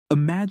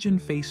Imagine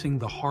facing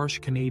the harsh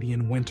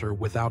Canadian winter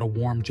without a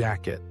warm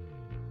jacket.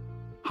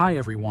 Hi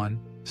everyone,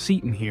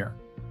 Seton here.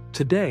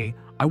 Today,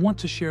 I want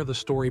to share the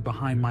story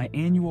behind my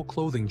annual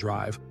clothing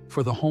drive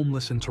for the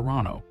homeless in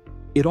Toronto.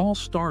 It all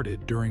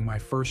started during my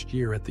first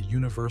year at the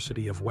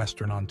University of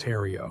Western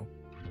Ontario.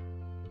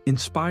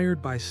 Inspired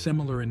by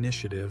similar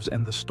initiatives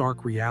and the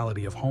stark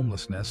reality of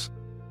homelessness,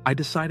 I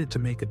decided to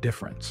make a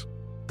difference.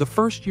 The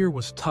first year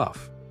was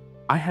tough.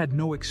 I had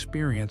no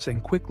experience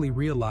and quickly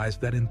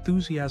realized that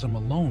enthusiasm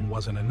alone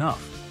wasn't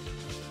enough.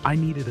 I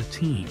needed a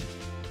team,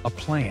 a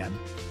plan,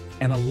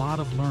 and a lot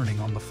of learning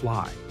on the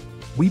fly.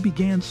 We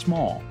began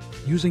small,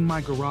 using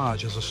my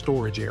garage as a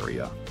storage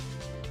area.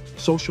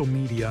 Social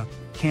media,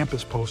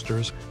 campus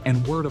posters,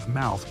 and word of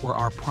mouth were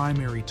our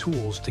primary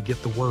tools to get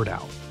the word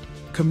out.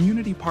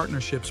 Community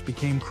partnerships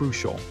became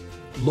crucial.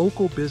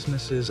 Local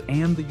businesses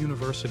and the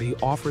university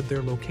offered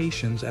their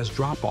locations as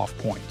drop-off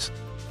points,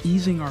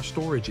 easing our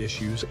storage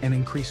issues and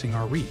increasing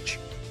our reach.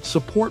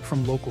 Support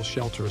from local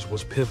shelters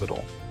was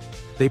pivotal.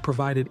 They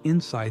provided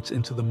insights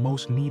into the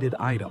most needed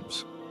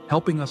items,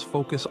 helping us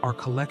focus our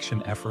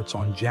collection efforts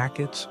on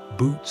jackets,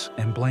 boots,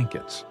 and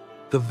blankets.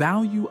 The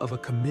value of a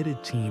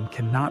committed team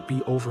cannot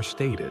be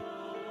overstated.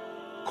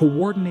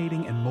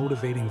 Coordinating and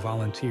motivating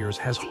volunteers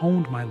has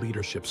honed my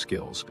leadership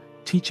skills,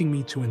 teaching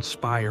me to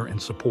inspire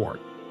and support.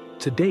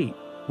 To date,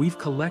 we've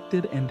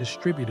collected and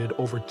distributed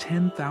over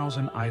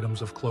 10,000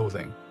 items of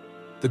clothing.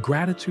 The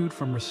gratitude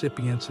from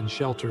recipients and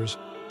shelters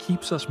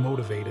keeps us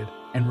motivated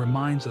and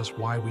reminds us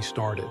why we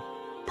started.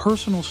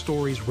 Personal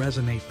stories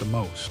resonate the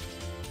most.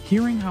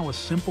 Hearing how a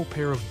simple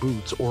pair of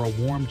boots or a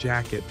warm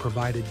jacket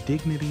provided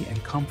dignity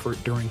and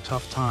comfort during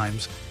tough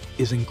times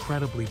is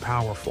incredibly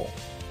powerful.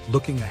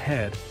 Looking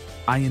ahead,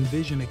 I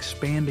envision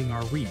expanding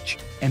our reach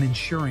and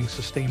ensuring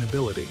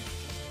sustainability.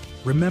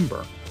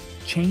 Remember,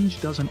 change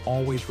doesn't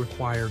always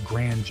require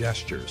grand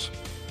gestures.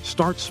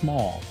 Start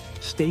small,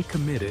 stay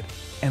committed,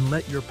 and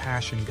let your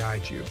passion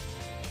guide you.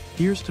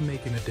 Here's to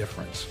making a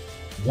difference,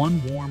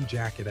 one warm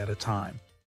jacket at a time.